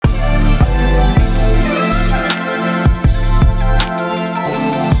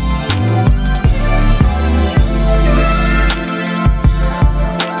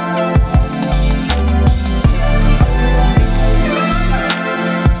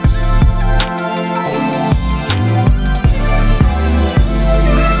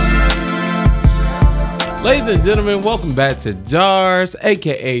Ladies and gentlemen, welcome back to Jars,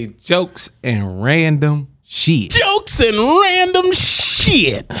 aka Jokes and Random Shit. Jokes and random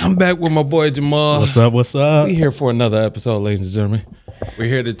shit. I'm back with my boy Jamal. What's up? What's up? We here for another episode, ladies and gentlemen. We're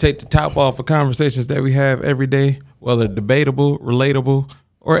here to take the top off of conversations that we have every day, whether debatable, relatable,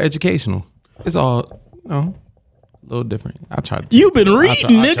 or educational. It's all, a little different. I try to. You've been reading,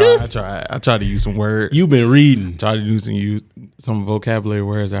 nigga. I try to use some words. You've been reading. Try to use some vocabulary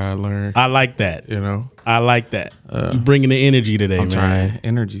words that I learned. I like that. I like that. You bringing the energy today, I'm man. trying.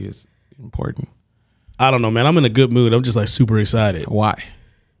 Energy is important. I don't know, man. I'm in a good mood. I'm just like super excited. Why?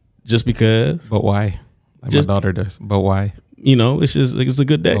 Just because. But why? Like my daughter does. But why? It's just like it's a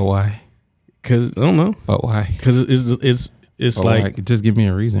good day. But why? Because I don't know. But why? Because it's But like why? Just give me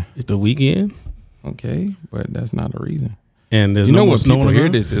a reason. it's the weekend, Okay, but that's not a reason. and there's You know no when more snow people on the hear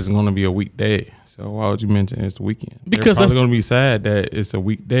ground. this, it's going to be a weekday. So why would you mention it's the weekend? Because they're that's- probably going to be sad that it's a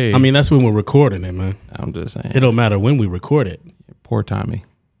weekday. I mean, that's when we're recording it, man. I'm just saying. It don't matter when we record it. Poor timing.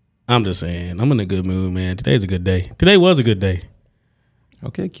 I'm just saying. I'm in a good mood, man. Today's a good day. Today was a good day.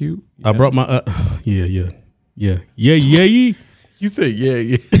 Okay, cute. I brought my yeah. You said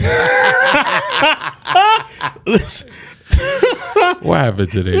yeah. Listen. What happened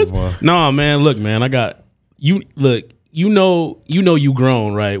today, boy? No, man. Look, man. I got you. Look, you know, you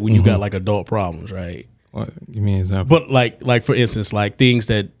grown, right? When you got like adult problems, right? What? Give me an example. But like for instance, like things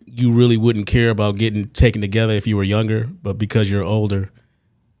that you really wouldn't care about getting taken together if you were younger, but because you're older,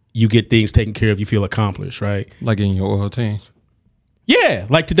 you get things taken care of. You feel accomplished, right? Like in your oil change. Yeah.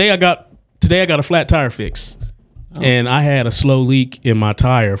 Like today, I got a flat tire fix, and I had a slow leak in my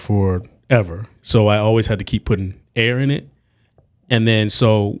tire forever, so I always had to keep putting air in it. And then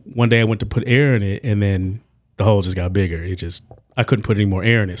so one day I went to put air in it, and then the hole just got bigger. I couldn't put any more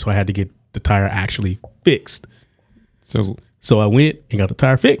air in it, so I had to get the tire actually fixed. So I went and got the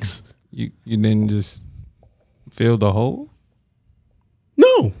tire fixed. You didn't just fill the hole?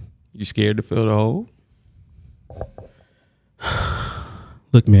 No. You scared to fill the hole?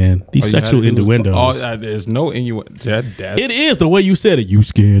 Look, man, these sexual innuendos. There's no innuendo. It is the way you said it. You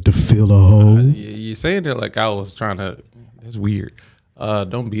scared to fill a hole. You're saying it like I was trying to. That's weird.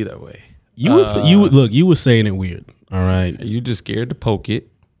 Don't be that way. You were saying it weird. All right. You just scared to poke it,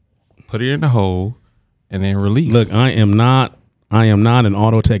 put it in the hole, and then release. Look, I am not an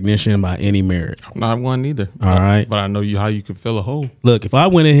auto technician by any merit. I'm not one either. All right. But I know how you can fill a hole. Look, if I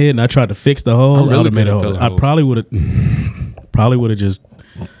went ahead and I tried to fix the hole, really I would have made a couldn't hole. fill a I hole. probably would have just.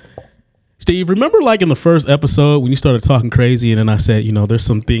 Steve, remember like in the first episode when you started talking crazy and then I said, there's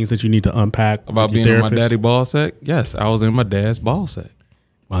some things that you need to unpack About being in my daddy ball sack? Yes, I was in my dad's ball sack.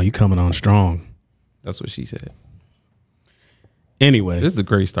 Wow, you coming on strong. That's what she said. Anyway. This is a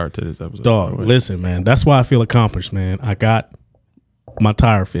great start to this episode. Dog, listen, man. That's why I feel accomplished, man. I got my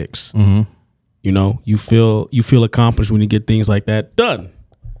tire fixed. Mm-hmm. You feel accomplished when you get things like that done.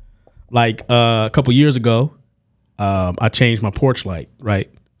 Like a couple years ago, I changed my porch light, right?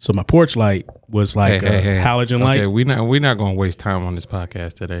 So my porch light was like a halogen light. Okay, we're not going to waste time on this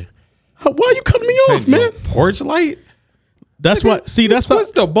podcast today. Why are you cutting me off, man? Porch light? That's why. See, that's how.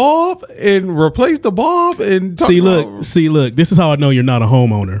 Twist the bulb and replace the bulb and look. This is how I know you're not a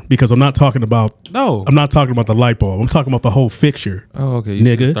homeowner because I'm not talking about. No, I'm not talking about the light bulb. I'm talking about the whole fixture. Oh, okay. You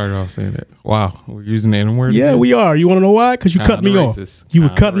nigga. Started off saying that. Wow, we're using the N word. Yeah, we are. You want to know why? Because you cut me off. You were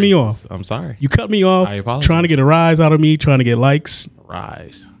cutting me off. I'm sorry. You cut me off. I apologize. Trying to get a rise out of me. Trying to get likes.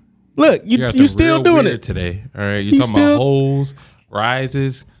 Rise. Look, you still doing it today. All right, you're talking about holes,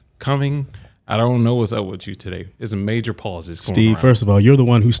 rises, coming. I don't know what's up with you today. There's a major pauses. Steve, first of all, you're the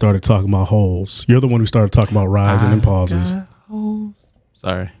one who started talking about holes. You're the one who started talking about rising and pauses.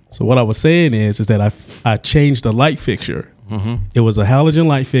 Sorry. So what I was saying is that I changed the light fixture. Mm-hmm. It was a halogen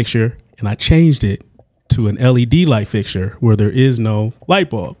light fixture, and I changed it to an LED light fixture where there is no light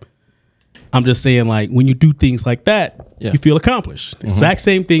bulb. I'm just saying, like, when you do things like that, you feel accomplished. The exact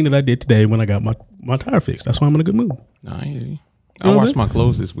same thing that I did today when I got my tire fixed. That's why I'm in a good mood. I washed my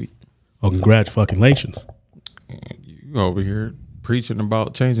clothes this week. Oh, congratulations. You over here preaching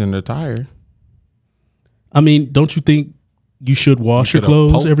about changing the tire. I mean, don't you think you should wash your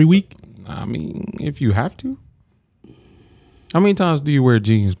clothes every week? I mean, if you have to. How many times do you wear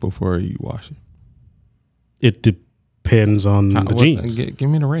jeans before you wash it? It depends on the jeans. Give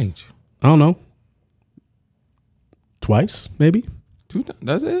me the range. I don't know. Twice, maybe. 2 times.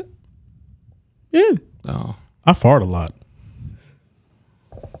 That's it? Yeah. Oh. I fart a lot.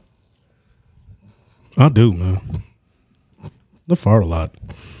 I do, man. I fart a lot.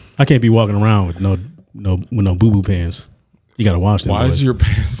 I can't be walking around with no boo-boo pants. You gotta wash them. Why does your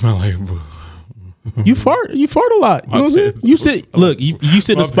pants smell like boo? You fart a lot. You know what I'm saying? You sit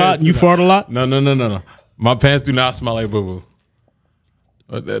in a spot and you fart a lot. No. My pants do not smell like boo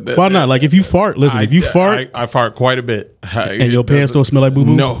boo. Why not? Like if you fart, listen. If you fart, I fart quite a bit, and your pants don't smell like boo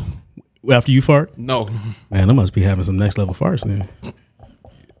boo. No, After you fart, no. man, I must be having some next level farts then.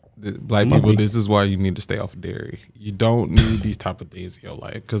 Black people, this is why you need to stay off of dairy. You don't need these type of things in your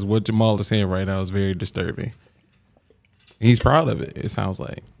life because what Jamal is saying right now is very disturbing. He's proud of it. It sounds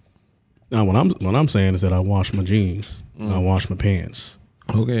like. Now, what I'm saying is that I wash my jeans, and I wash my pants.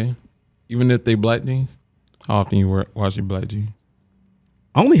 Okay, even if they black jeans, how often you wash your black jeans?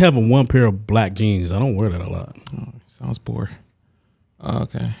 I only have one pair of black jeans. I don't wear that a lot. Oh, sounds poor.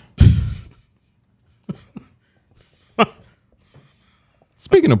 Okay.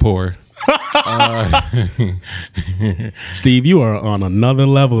 Speaking of poor, Steve, you are on another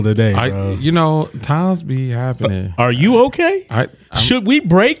level today, bro. you know, times be happening. Are you okay? Should we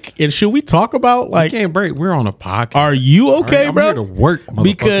break and should we talk about We like? can't break. We're on a podcast. Are you okay, I'm bro? here to work, motherfucker.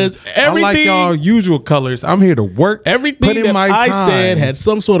 Because I like everything- y'all usual colors. I'm here to work. Everything put in that my I time. said had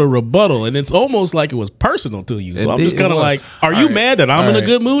some sort of rebuttal, and it's almost like it was personal to you. So I'm just It kind of was. like, are All you right. mad that I'm All in a right.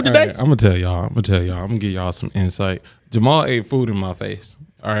 good mood All today? right. I'm gonna tell y'all. I'm gonna give y'all some insight. Jamal ate food in my face.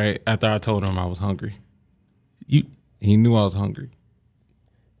 All right, after I told him I was hungry, he knew I was hungry.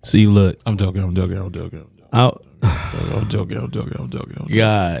 See, look, I'm joking.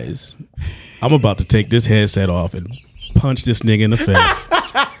 guys, I'm about to take this headset off and punch this nigga in the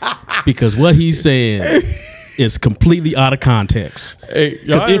face because what he's saying is completely out of context. Hey,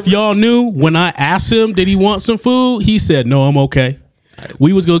 Because if y'all knew, when I asked him, did he want some food? He said, no, I'm okay.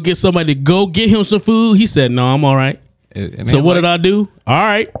 We was going to get somebody to go get him some food. He said, no, I'm all right. So what did I do? All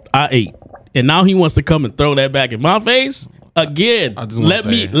right, I ate. And now he wants to come and throw that back in my face again. I just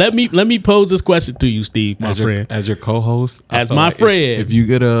wanna Let me pose this question to you, Steve, my friend. as your co-host, I As feel my like friend. if you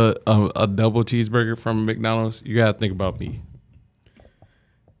get a double cheeseburger from McDonald's, you gotta think about me.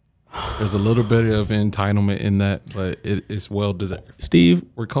 There's a little bit of entitlement in that, but it's well deserved. Steve,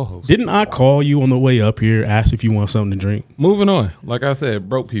 We're co-hosts. didn't I call you on the way up here, ask if you want something to drink? Moving on, like I said,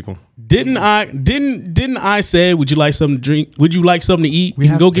 broke people. Didn't I say, would you like something to drink? Would you like something to eat? We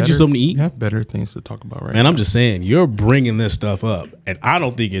can go get you something to eat. We have better things to talk about right Man, now. I'm just saying, you're bringing this stuff up, and I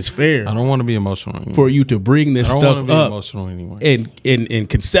don't think it's fair I don't want to be emotional anymore. for you to bring this I don't want stuff to be up emotional anymore. and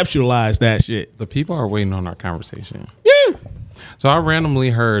conceptualize that shit. The people are waiting on our conversation. Yeah. So I randomly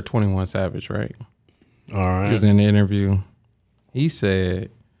heard 21 Savage, right? All right. He was in the interview. He said,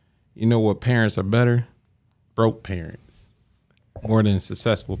 you know what parents are better? Broke parents. More than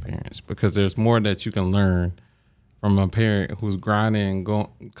successful parents. Because there's more that you can learn from a parent who's grinding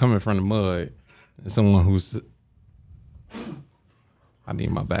and coming from the mud than someone who's... I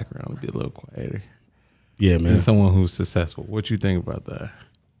need my background to be a little quieter. Yeah, man. Than someone who's successful. What you think about that?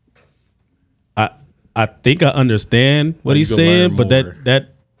 I think I understand what he's you can saying, learn but more.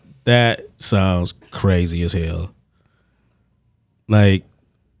 that sounds crazy as hell. Like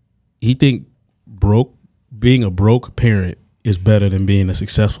he think being a broke parent is better than being a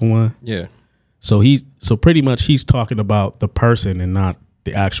successful one. Yeah. So pretty much he's talking about the person and not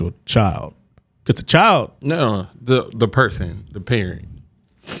the actual child. Because the child, No, the person, the parent.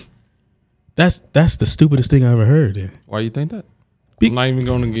 that's the stupidest thing I ever heard. Why you think that? I'm not even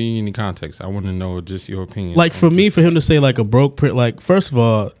going to give you any context. I want to know just your opinion. Like for me, for him to say like a broke parent, like first of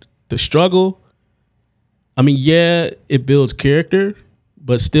all, the struggle. I mean, yeah, it builds character,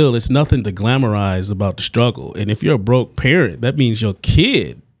 but still, it's nothing to glamorize about the struggle. And if you're a broke parent, that means your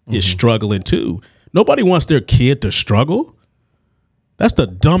kid is struggling too. Nobody wants their kid to struggle. That's the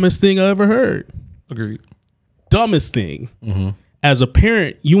dumbest thing I ever heard. Agreed. Dumbest thing. As a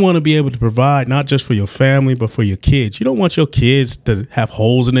parent, you want to be able to provide not just for your family, but for your kids. You don't want your kids to have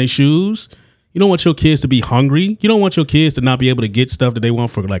holes in their shoes. You don't want your kids to be hungry. You don't want your kids to not be able to get stuff that they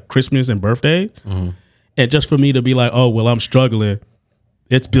want for like Christmas and birthday. And just for me to be like, oh, well, I'm struggling.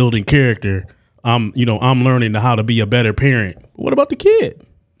 It's building character. I'm learning how to be a better parent. What about the kid?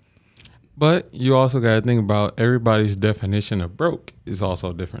 But you also got to think about everybody's definition of broke is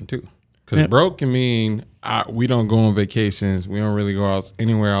also different too. Because broke can mean we don't go on vacations. We don't really go out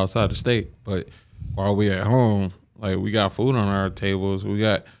anywhere outside the state. But while we at home, like we got food on our tables. We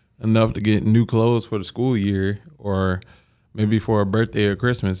got enough to get new clothes for the school year or maybe for a birthday or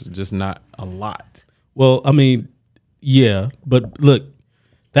Christmas. Just not a lot. Well, I mean, yeah. But look,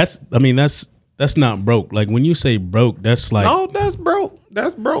 that's not broke. Like when you say broke, that's like. No, that's broke.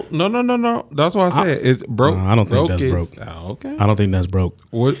 That's broke. No. That's why I said it's broke. I don't think that's broke. Okay. I don't think that's broke.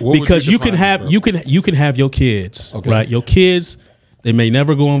 What would Because you can define as have broke? you can have your kids, Okay. right? Your kids, they may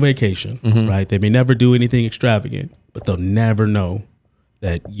never go on vacation, Mm-hmm. right? They may never do anything extravagant, but they'll never know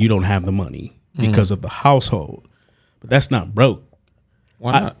that you don't have the money Mm-hmm. because of the household. But that's not broke.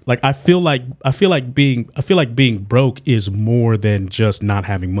 Why not? I feel like being broke is more than just not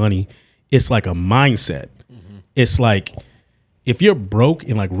having money. It's like a mindset. It's like if you're broke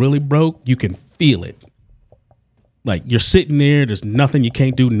and like really broke, you can feel it. Like you're sitting there, there's nothing, you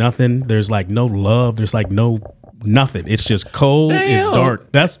can't do nothing. There's like no love, there's like no nothing. It's just cold, Damn. it's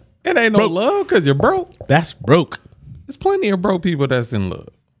dark. That's It ain't no broke. love because you're broke. That's broke. There's plenty of broke people that's in love.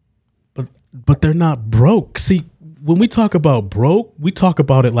 But they're not broke. See, when we talk about broke, we talk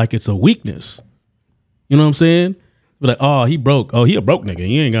about it like it's a weakness. You know what I'm saying? We're like, oh, he broke. Oh, he a broke nigga.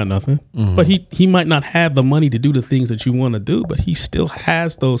 He ain't got nothing. But he might not have the money to do the things that you want to do, but he still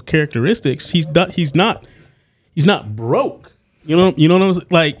has those characteristics. He's not broke. You know what I'm saying?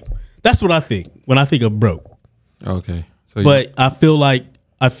 Like that's what I think when I think of broke. Okay. So But I feel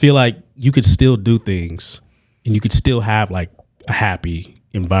like you could still do things and you could still have like a happy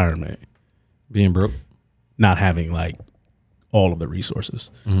environment, being broke. not having like all of the resources.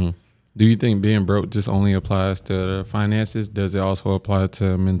 Do you think being broke just only applies to the finances? Does it also apply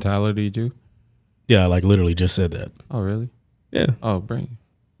to mentality too? Yeah, I like literally just said that. Oh, really? Yeah. Oh, brain.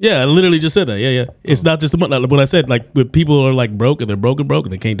 Yeah, I literally just said that. Yeah. It's not just the money. Like what I said, like when people are like broke and they're broke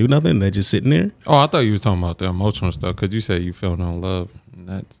and they can't do nothing, and they're just sitting there. Oh, I thought you was talking about the emotional stuff because you said you feel no love and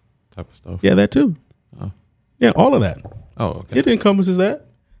that type of stuff. Yeah, that too. Oh. Yeah, all of that. Oh, okay. It encompasses that.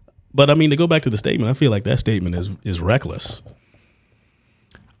 But I mean, to go back to the statement, I feel like that statement is reckless.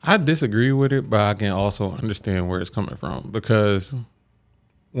 I disagree with it, but I can also understand where it's coming from because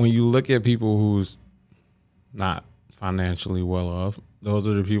when you look at people who's not financially well off, those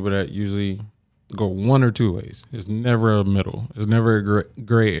are the people that usually go one or two ways. It's never a middle. It's never a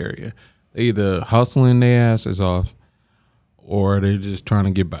gray area. They either hustling their asses off or they're just trying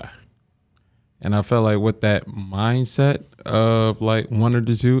to get by. And I felt like with that mindset of like one or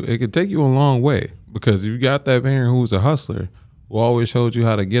the two, it could take you a long way because if you got that parent who's a hustler who always showed you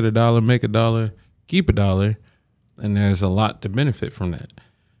how to get $1, make $1, keep $1, and there's a lot to benefit from that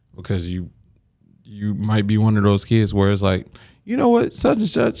because you might be one of those kids where it's like, you know what, such and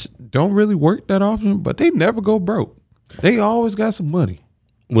such don't really work that often, but they never go broke. They always got some money.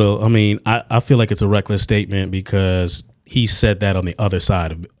 Well, I mean, I feel like it's a reckless statement because he said that on the other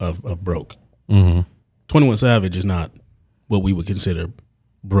side of broke. 21 Savage is not what we would consider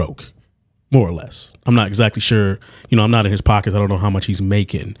broke, more or less. I'm not exactly sure. I'm not in his pockets. I don't know how much he's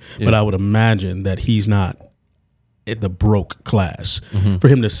making, but I would imagine that he's not in the broke class. For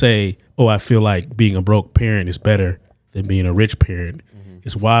him to say, oh, I feel like being a broke parent is better than being a rich parent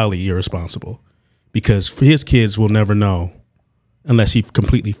is wildly irresponsible because his kids will never know unless he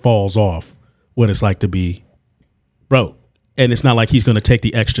completely falls off what it's like to be broke. And it's not like he's going to take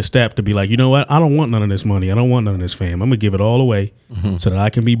the extra step to be like, you know what? I don't want none of this money. I don't want none of this fame. I'm going to give it all away so that I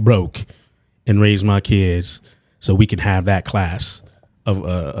can be broke and raise my kids so we can have that class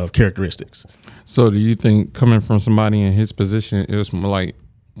of characteristics. So do you think coming from somebody in his position, it was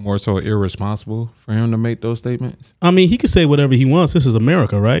more so irresponsible for him to make those statements? I mean, he can say whatever he wants. This is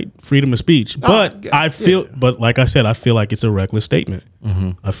America, right? Freedom of speech. But but like I said, I feel like it's a reckless statement.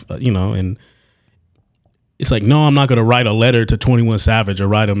 And it's like, no, I'm not going to write a letter to 21 Savage or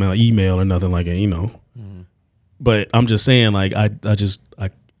write him an email or nothing like it, But I'm just saying, like,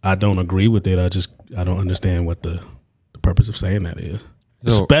 I don't agree with it. I don't understand what the purpose of saying that is,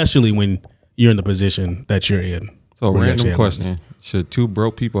 especially when you're in the position that you're in. So random question, should two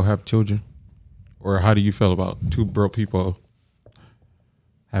broke people have children? Or how do you feel about two broke people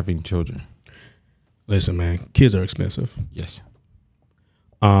having children? Listen, man, kids are expensive. Yes.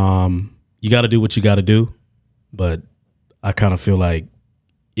 You got to do what you got to do. But I kind of feel like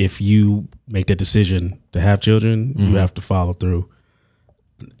if you make that decision to have children, you have to follow through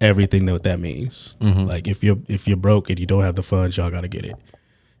everything that means. Like if you're broke and you don't have the funds, y'all got to get it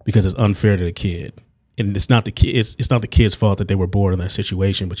because it's unfair to the kid. And it's not the kid. It's not the kid's fault that they were born in that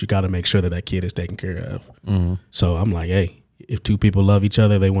situation. But you got to make sure that kid is taken care of. So I'm like, hey, if two people love each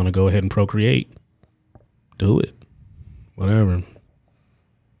other, they want to go ahead and procreate, do it, whatever.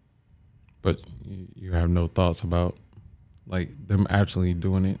 But you have no thoughts about like them actually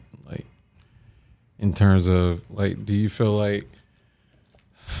doing it, like in terms of like, do you feel like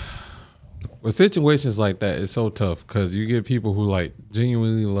with situations like that, it's so tough because you get people who like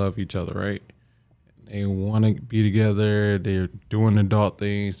genuinely love each other, right? They want to be together. They're doing adult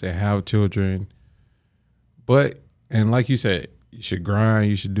things. They have children. And like you said, you should grind.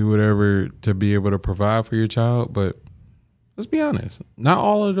 You should do whatever to be able to provide for your child. But let's be honest, not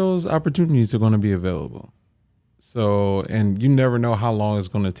all of those opportunities are going to be available. So, and you never know how long it's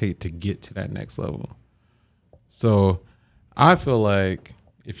going to take to get to that next level. So I feel like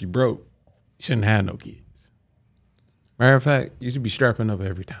if you broke, you shouldn't have no kids. Matter of fact, you should be strapping up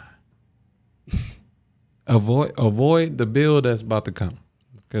every time. Avoid the bill that's about to come,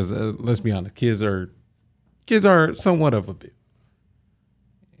 because let's be honest, kids are somewhat of a bill,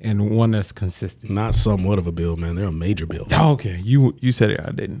 and one that's consistent. Not somewhat of a bill, man. They're a major bill. Oh, okay, you said it, I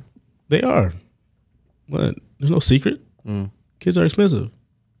didn't. They are. What? There's no secret. Kids are expensive.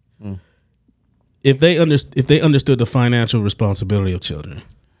 If they understood the financial responsibility of children,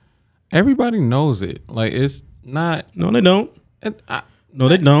 everybody knows it. Like, it's not. No, they don't. No,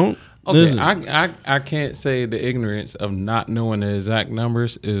 they don't. Okay, Listen. I can't say the ignorance of not knowing the exact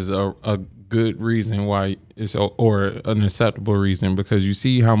numbers is a good reason why it's or an acceptable reason, because you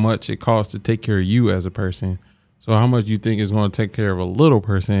see how much it costs to take care of you as a person. So how much you think is going to take care of a little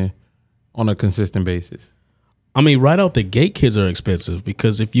person on a consistent basis? I mean, right out the gate, kids are expensive,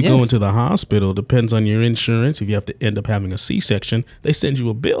 because if you go into the hospital, depends on your insurance. If you have to end up having a C-section, they send you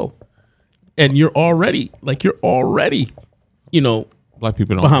a bill, and you're already, Black people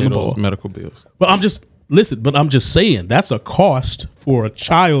don't behind pay the those ball. medical bills. But I'm just saying that's a cost for a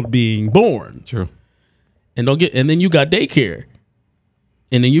child being born. True. And then you got daycare,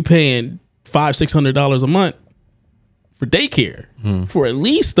 and then you paying $500-$600 a month for daycare for at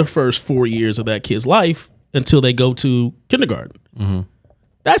least the first 4 years of that kid's life until they go to kindergarten.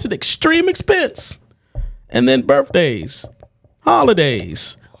 That's an extreme expense. And then birthdays,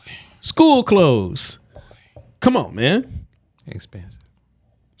 holidays, school clothes. Come on, man. Expensive.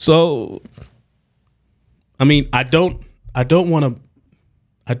 So, I mean, I don't want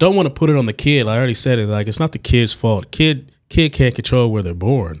to put it on the kid. I already said it. Like, it's not the kid's fault. Kid can't control where they're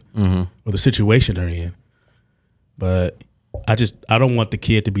born or the situation they're in. But I don't want the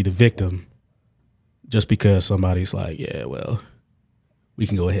kid to be the victim just because somebody's like, yeah, well, we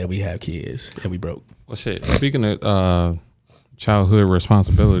can go ahead. We have kids and we broke. Well, shit. Speaking of childhood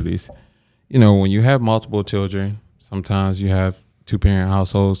responsibilities, when you have multiple children, sometimes you have 2-parent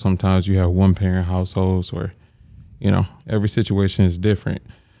households, sometimes you have 1-parent households, or, every situation is different.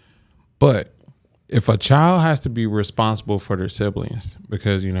 But if a child has to be responsible for their siblings,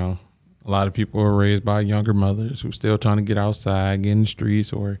 because, a lot of people are raised by younger mothers who still trying to get outside, get in the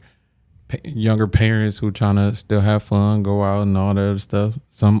streets, or younger parents who trying to still have fun, go out and all that other stuff,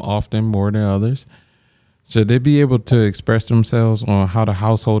 some often more than others. Should they be able to express themselves on how the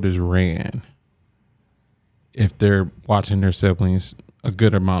household is ran if they're watching their siblings a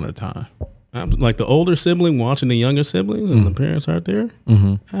good amount of time? Like the older sibling watching the younger siblings and the parents aren't there?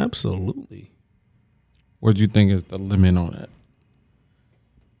 Absolutely. What do you think is the limit on that?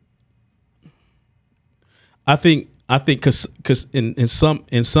 I think because in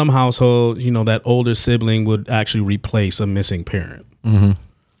some households, that older sibling would actually replace a missing parent.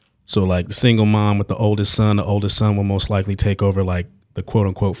 So like the single mom with the oldest son will most likely take over like the quote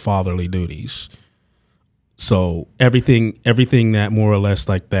unquote fatherly duties. So everything that more or less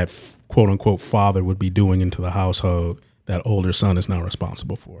like that quote unquote father would be doing into the household, that older son is now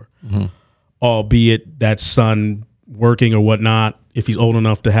responsible for. Albeit that son working or whatnot, if he's old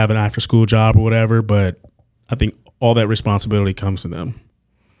enough to have an after school job or whatever, but I think all that responsibility comes to them.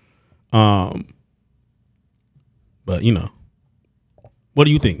 But what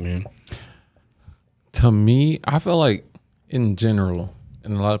do you think, man? To me, I feel like in general,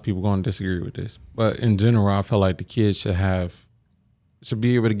 and a lot of people going to disagree with this, but in general, I feel like the kids should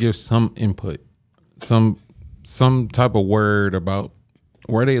be able to give some input, some type of word about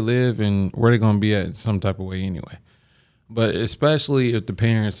where they live and where they're going to be at in some type of way anyway. But especially if the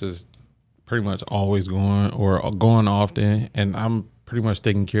parents is pretty much always going or going often, and I'm pretty much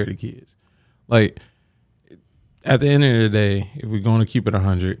taking care of the kids. Like, at the end of the day, if we're going to keep it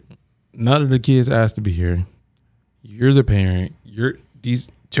 100, none of the kids asked to be here. You're the parent.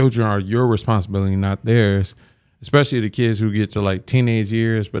 These children are your responsibility, not theirs. Especially the kids who get to like teenage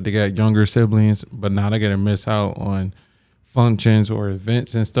years, but they got younger siblings, but now they got to miss out on functions or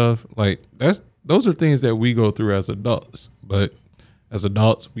events and stuff. Like those are things that we go through as adults. But as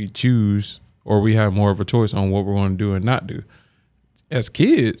adults, we choose, or we have more of a choice on what we're going to do and not do. As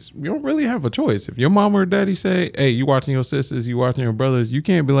kids, you don't really have a choice. If your mom or daddy say, hey, you watching your sisters, you watching your brothers, you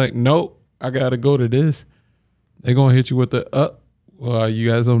can't be like, nope, I got to go to this. They're going to hit you with the, well, you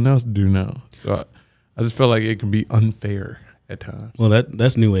got something else to do now. So I just feel like it can be unfair at times. Well,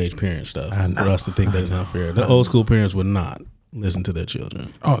 that's new age parent stuff for us to think that it's unfair. The old school parents would not listen to their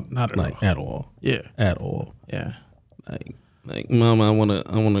children. Oh, not at all. At all. Yeah. At all. Yeah. Like, Mama,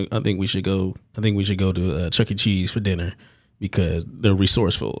 I think we should go to Chuck E. Cheese for dinner because they're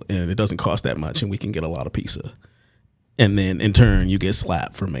resourceful and it doesn't cost that much and we can get a lot of pizza. And then in turn, you get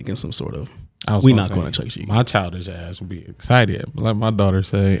slapped for making some sort of We not going to Chuck E. Cheese. My childish ass would be excited. Like my daughter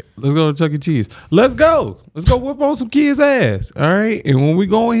say, let's go to Chuck E. Cheese. Let's go. Let's go whip on some kids' ass. All right. And when we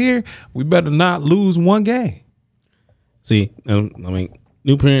go in here, we better not lose one game. See, I mean,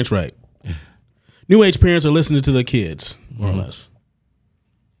 new parents, right? New age parents are listening to their kids, more or less.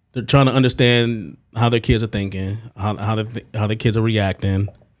 They're trying to understand how their kids are thinking, how their kids are reacting.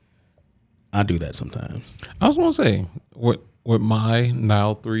 I do that sometimes. I was going to say, with my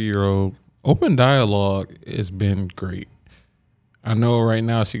now 3-year-old, open dialogue has been great. I know right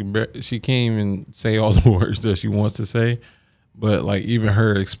now she can't even say all the words that she wants to say, but like even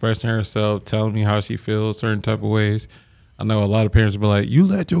her expressing herself, telling me how she feels certain type of ways. I know a lot of parents will be like, you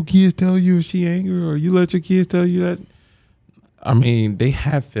let your kids tell you if she angry, or you let your kids tell you that. I mean, they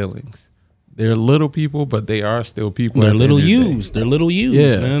have feelings. They're little people, but they are still people. They're little used. They're little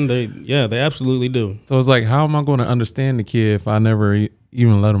used, man. They absolutely do. So it's like, how am I going to understand the kid if I never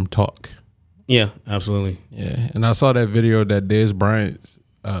even let them talk? Yeah, absolutely. Yeah, and I saw that video that Dez Bryant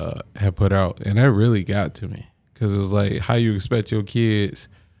had put out, and that really got to me because it was like, how you expect your kids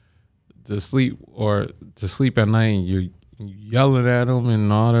to sleep at night and you're yelling at them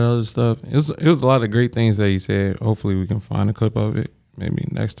and all that other stuff. It was a lot of great things that he said. Hopefully we can find a clip of it maybe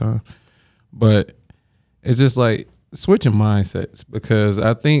next time. But it's just like switching mindsets, because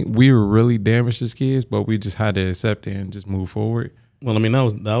I think we were really damaged as kids, but we just had to accept it and just move forward. Well, I mean, that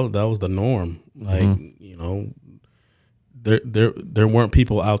was the norm. Like, you know, there weren't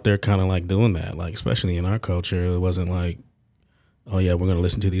people out there kind of like doing that. Like, especially in our culture, it wasn't like, oh yeah, we're gonna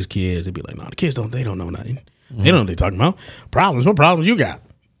listen to these kids. It'd be like, no, the kids they don't know nothing. They don't know what they're talking about. Problems. What problems you got?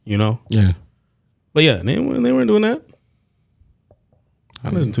 You know? Yeah. But yeah, they weren't doing that. I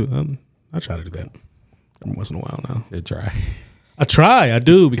listen to them. I try to do that every once in a while now. They try. I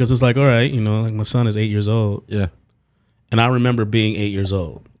do, because it's like, all right, you know, like my son is 8 years old. Yeah. And I remember being 8 years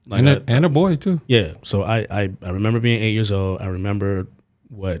old. Like and a boy too. Yeah. So I remember being 8 years old. I remember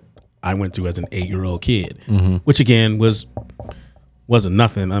what I went through as an 8-year-old kid, which again wasn't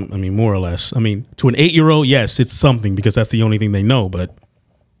nothing. I mean, more or less. I mean, to an 8-year-old, yes, it's something, because that's the only thing they know. But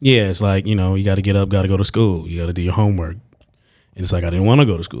yeah, it's like, you know, you got to get up, got to go to school. You got to do your homework. And it's like, I didn't want to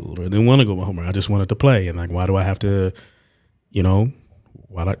go to school, or I didn't want to go to homework. I just wanted to play. And like, why do I have to, you know,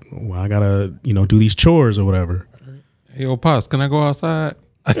 why I got to, you know, do these chores or whatever? Hey, yo, Pops, can I go outside?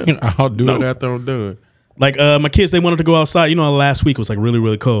 I'll do it after I'm done. Like my kids, they wanted to go outside. You know, last week was like really,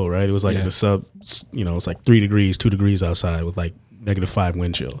 really cold, right? It was like in the sub, you know, it's like 3 degrees, 2 degrees outside with like -5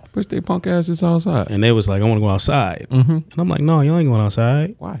 wind chill. Push their punk asses outside. And they was like, I want to go outside. And I'm like, no, y'all ain't going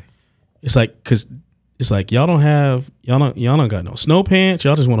outside. Why? It's like, because it's like y'all don't got no snow pants.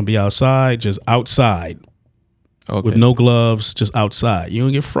 Y'all just want to be outside, just outside with no gloves, just outside. You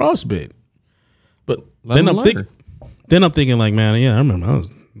don't get frostbite. But then I'm thinking like, man, yeah, I remember I was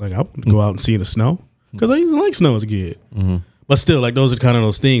like, I would go out and see the snow, because I used to like snow as a kid. But still, like, those are kind of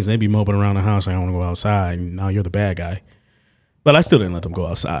those things. They be moping around the house. Like, I want to go outside. And now you're the bad guy. But I still didn't let them go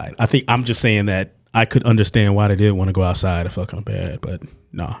outside. I think I'm just saying that I could understand why they did want to go outside. I felt kind of bad, but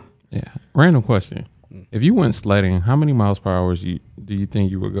nah. Yeah. Random question. If you went sledding, how many miles per hour do you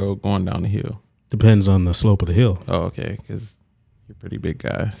think you would go going down the hill? Depends on the slope of the hill. Oh, okay. Because you're a pretty big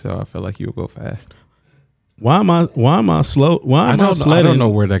guy, so I feel like you would go fast. Why am I slow? Why am I sledding? I don't know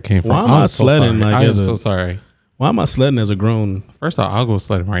where that came from. Why am I sledding? I am so sorry. Why am I sledding as a grown? First off, I'll go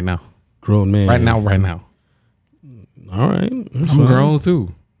sledding right now. Grown man. Right now. All right. I'm grown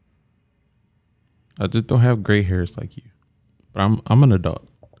too. I just don't have gray hairs like you. But I'm an adult.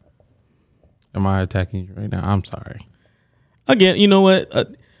 Am I attacking you right now? I'm sorry. Again, you know what?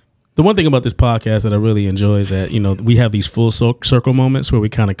 The one thing about this podcast that I really enjoy is that, you know, we have these full circle moments where we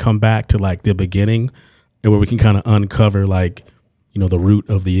kind of come back to like the beginning, and where we can kind of uncover like, you know, the root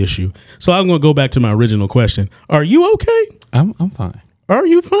of the issue. So I'm going to go back to my original question. Are you okay? I'm fine. Are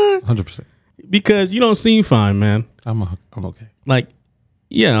you fine? 100%. Because you don't seem fine, man. I'm okay. Like,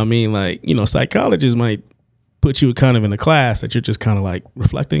 yeah, I mean, like, you know, psychologists might put you kind of in a class that you're just kind of like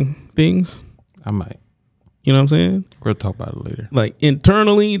reflecting things. I might. You know what I'm saying? We'll talk about it later. Like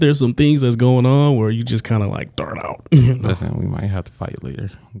internally, there's some things that's going on where you just kind of like dart out. You know? Listen, we might have to fight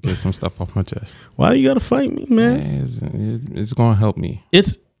later. Get some stuff off my chest. Why you got to fight me, man? It's going to help me.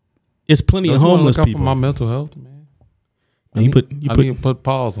 It's plenty of homeless look people. Out for my mental health, man. I need to put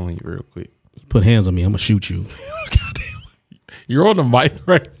pause on you real quick. You put hands on me, I'm gonna shoot you. Goddamn. You're on the mic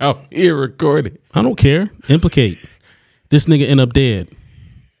right now. Here recording. I don't care. Implicate. This nigga end up dead.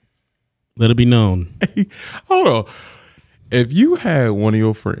 Let it be known. Hey, hold on. If you had one of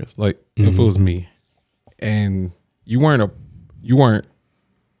your friends, like if it was me, and you weren't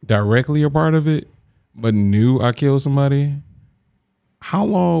directly a part of it, but knew I killed somebody, how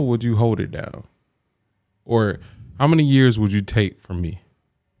long would you hold it down? Or how many years would you take from me?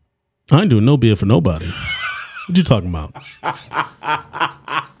 I ain't doing no bid for nobody. What you talking about?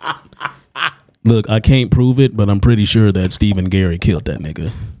 Look, I can't prove it, but I'm pretty sure that Stephen Gary killed that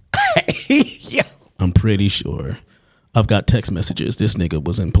nigga. Yeah. I'm pretty sure. I've got text messages this nigga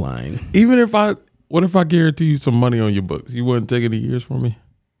was implying. What if I guarantee you some money on your books? You wouldn't take any years from me?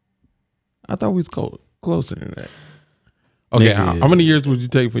 I thought we was closer than that. Okay, Nigga. how many years would you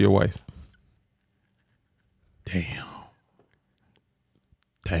take for your wife? Damn.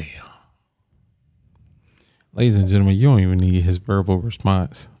 Ladies and gentlemen, you don't even need his verbal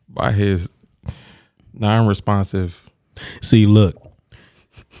response. By his non-responsive. See, look.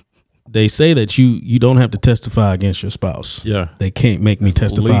 They say that you don't have to testify against your spouse. Yeah. They can't make me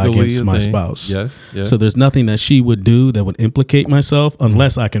testify legally against a my thing. spouse. Yes. So there's nothing that she would do that would implicate myself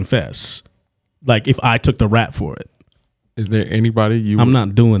unless I confess. Like if I took the rap for it. Is there anybody I'm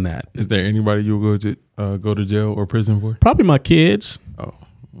not doing that. Is there anybody you will go to jail or prison for? Probably my kids. Oh.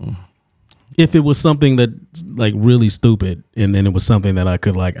 If it was something that's like really stupid and then it was something that I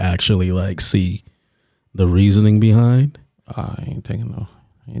could like actually like see the reasoning behind. I ain't taking no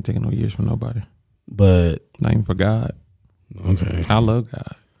years from nobody. But not even for God. Okay. I love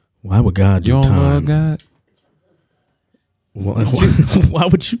God. Why would God do you don't time? love God? Why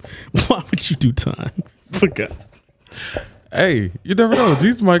would you do time for God? Hey, you never know.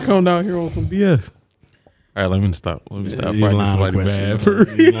 Jesus might come down here on some BS. All right, let me stop. Fighting somebody bad for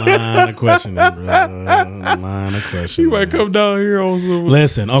line of questioning, bro. Line of questioning. He might come down here on some.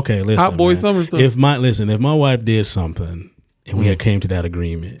 Listen. Hot boy summer stuff. If my wife did something and we had came to that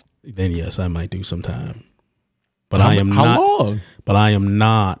agreement, then yes, I might do some time. But I am not. How long? But I am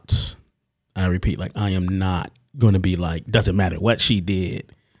not. I repeat, like I am not going to be like, doesn't matter what she did.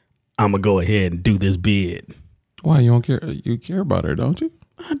 I'm gonna go ahead and do this bid. Why you don't care? You care about her, don't you?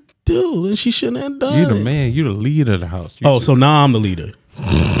 I do, and she shouldn't have done. You the man. You the leader of the house. So now I'm the leader.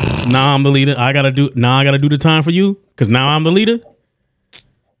 Now I'm the leader. I gotta do the time for you because now I'm the leader.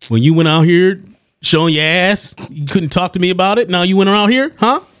 When you went out here showing your ass, you couldn't talk to me about it. Now you went around here,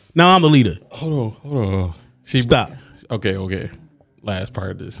 huh? Now I'm the leader. Hold on. Stop. Okay. Last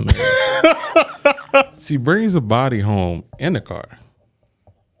part of this. She brings a body home in the car.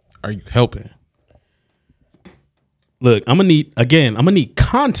 Are you helping? Look, I'm gonna need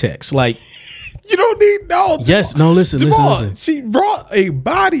context. Like, you don't need no. Yes, no. Listen. She brought a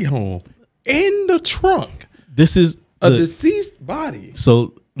body home in the trunk. This is a deceased body.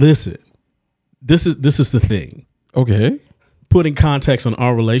 So listen, this is the thing. Okay. Putting context on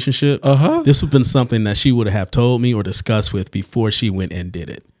our relationship. This would have been something that she would have told me or discussed with before she went and did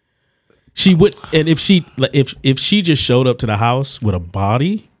it. She would, and if she just showed up to the house with a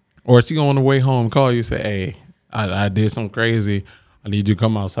body, or she on the way home call you, say, "Hey, I did something crazy. I need you to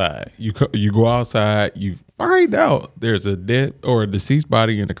come outside." You go outside. You find out there's a dead or a deceased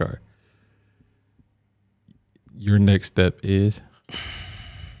body in the car. Your next step is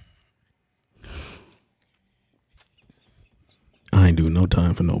I ain't doing no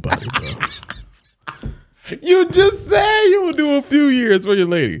time for nobody, bro. You just said you will do a few years for your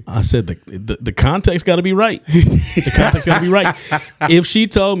lady. I said the context got to be right. The context got to be right. If she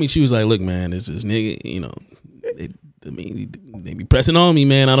told me, she was like, "Look, man, this nigga, you know, they be pressing on me,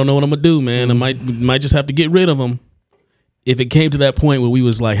 man. I don't know what I'm gonna do, man. I might just have to get rid of them." If it came to that point where we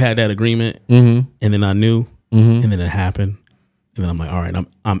was like had that agreement, and then I knew, and then it happened, and then I'm like, all right,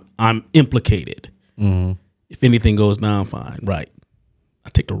 I'm implicated. If anything goes down, fine, right? I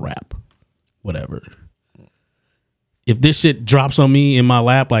take the rap, whatever. If this shit drops on me in my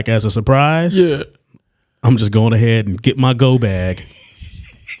lap like as a surprise, I'm just going ahead and get my go bag,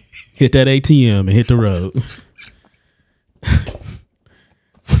 hit that ATM, and hit the road.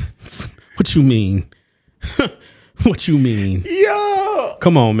 What you mean? What you mean? Yo,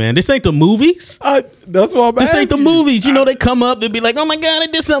 come on, man. This ain't the movies. That's what I'm This ain't the asking movies. You know, they come up, they be like, "Oh my God, I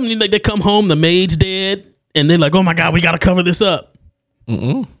did something." Like they come home, the maid's dead, and they're like, "Oh my God, we gotta cover this up."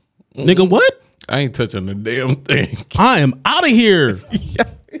 Nigga, what? I ain't touching the damn thing. I am out of here.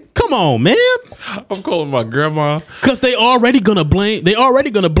 Come on, man. I'm calling my grandma. Cause they already gonna blame.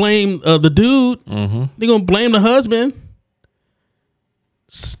 The dude. They gonna blame the husband.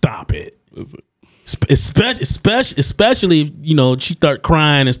 Stop it. Especially if, you know, she start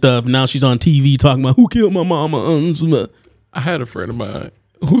crying and stuff. And now she's on TV talking about who killed my mama. I had a friend of mine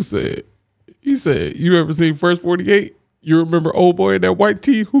who said, "You ever seen First 48? You remember old boy in that white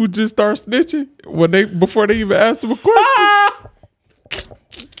tee who just started snitching before they even asked him a question?"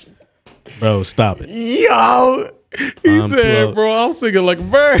 Bro, stop it. Yo, he said, "Bro, I'm singing like a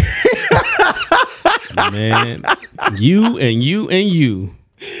bird." Man, You and you and you.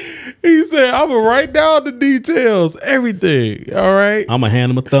 He said, I'm going to write down the details, everything. All right. I'm going to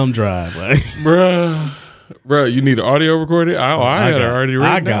hand him a thumb drive. Like, Bruh, you need an audio recording? I had it already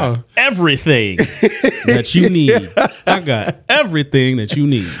written down. I got everything that you need. I got everything that you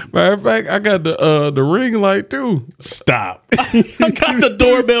need. Matter of fact, I got the ring light too. Stop. I got the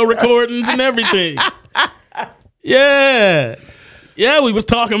doorbell recordings and everything. Yeah. Yeah, we was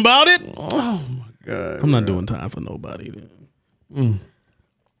talking about it. Oh my God. I'm not doing time for nobody. The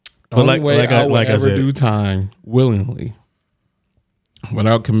But only like- way like I would like I ever said- do time willingly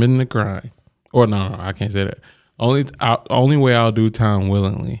without committing a crime. Or no, I can't say that. Only way I'll do time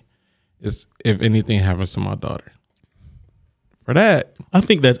willingly is if anything happens to my daughter. For that, I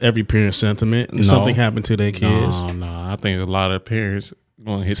think that's every parent's sentiment. If No. something happened to their kids. no, I think a lot of parents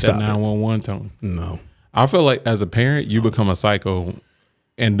going to hit Stop that it. 911 tone. No. I feel like as a parent, you become a psycho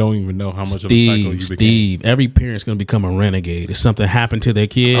and don't even know how much of a psycho you became. Steve, every parent's going to become a renegade. If something happened to their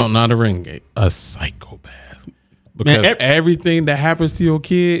kids. Oh, not a renegade, a psychopath. Because Man, everything that happens to your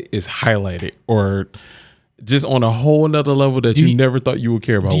kid is highlighted or just on a whole nother level that you never thought you would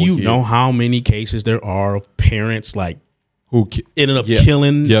care about. Do you know how many cases there are of parents like who ended up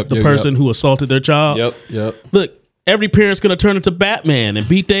killing the person who assaulted their child? Yep. Look, every parent's going to turn into Batman and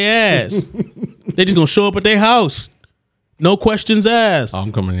beat their ass. They just going to show up at their house. No questions asked.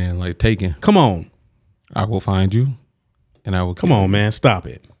 I'm coming in like Taken. Come on. I will find you and I will Come on, man. Stop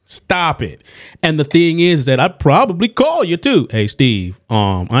it. Stop it. And the thing is that I'd probably call you too. Hey, Steve,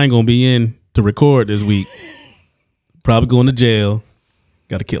 I ain't going to be in to record this week. Probably going to jail.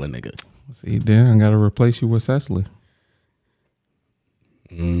 Got to kill a nigga. See, then I got to replace you with Cecily.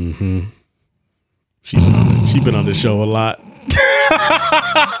 Mm-hmm. She been on the show a lot.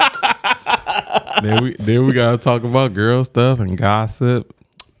 Then we got to talk about girl stuff and gossip.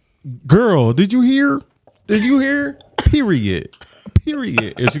 Girl, did you hear? Did you hear? Period.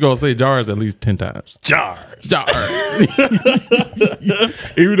 And she gonna say jars at least 10 times. Jars.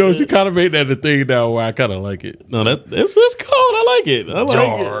 Even though she kind of made that a thing now where I kind of like it. No, it's cold. I like it. I like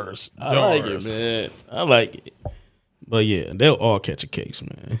Jars. it. I like it, man. I like it. But yeah, they'll all catch a case,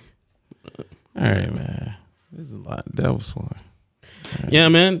 man. All right, man. This is a lot. That was fun. Right. Yeah,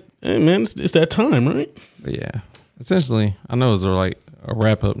 man. Hey, man, it's that time, right? But yeah, essentially, I know it's like a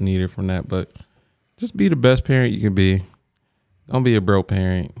wrap up needed from that, but just be the best parent you can be. Don't be a broke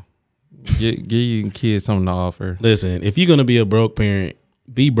parent. Give your kids something to offer. Listen, if you're gonna be a broke parent,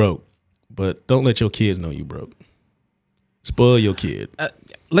 be broke, but don't let your kids know you broke. Spoil your kid.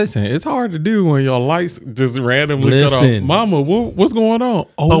 Listen, it's hard to do when your lights just randomly cut off. Mama, what's going on?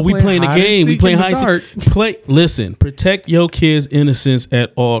 Oh, we playing the game. We playing hide and seek. Listen, protect your kids' innocence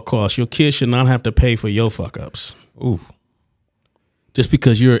at all costs. Your kids should not have to pay for your fuck ups. Ooh. Just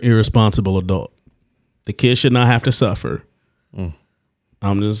because you're an irresponsible adult. The kids should not have to suffer.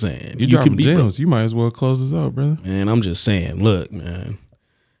 I'm just saying. You dropping gems. You might as well close this out, brother. Man, I'm just saying. Look, man.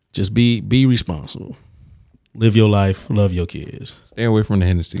 Just be responsible. Live your life. Love your kids. Stay away from the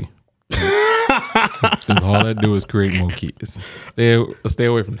Hennessy. Because all that do is create more kids. Stay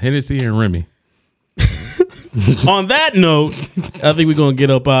away from Hennessy and Remy. On that note, I think we're gonna get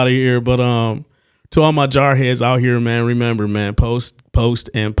up out of here. But to all my jarheads out here, man, remember, man, post.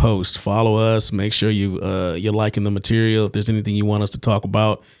 Follow us. Make sure you're liking the material. If there's anything you want us to talk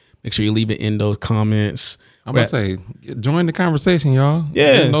about, make sure you leave it in those comments. I'm gonna say, join the conversation, y'all.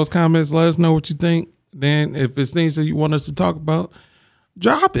 Yeah. In those comments, let us know what you think. Then, if it's things that you want us to talk about,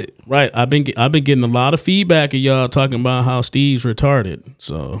 drop it. Right. I've been getting a lot of feedback of y'all talking about how Steve's retarded.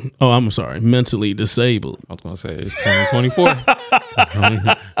 So, I'm sorry, mentally disabled. I was gonna say it's 2024.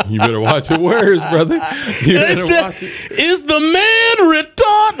 You better watch your words, brother. You better watch it. Is the man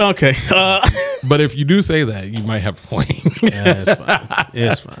retarded? Okay. But if you do say that, you might have a point. Yeah, it's fine.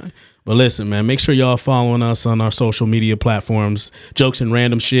 It's fine. But listen, man, make sure y'all following us on our social media platforms. Jokes and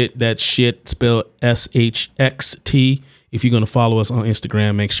Random Shit. That shit spelled SHXT. If you're going to follow us on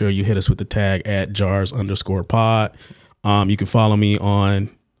Instagram, make sure you hit us with the tag at jars_pod. You can follow me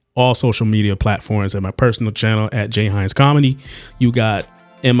on all social media platforms at my personal channel at J Hines Comedy. You got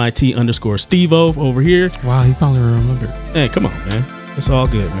MIT_Stevo over here. Wow, he finally remembered. Hey, come on, man. It's all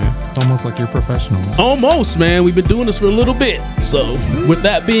good, man. It's almost like you're professional. Almost, man. We've been doing this for a little bit. So, with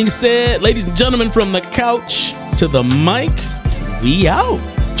that being said, ladies and gentlemen, from the couch to the mic, we out.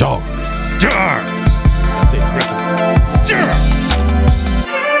 Jars. Say it aggressively.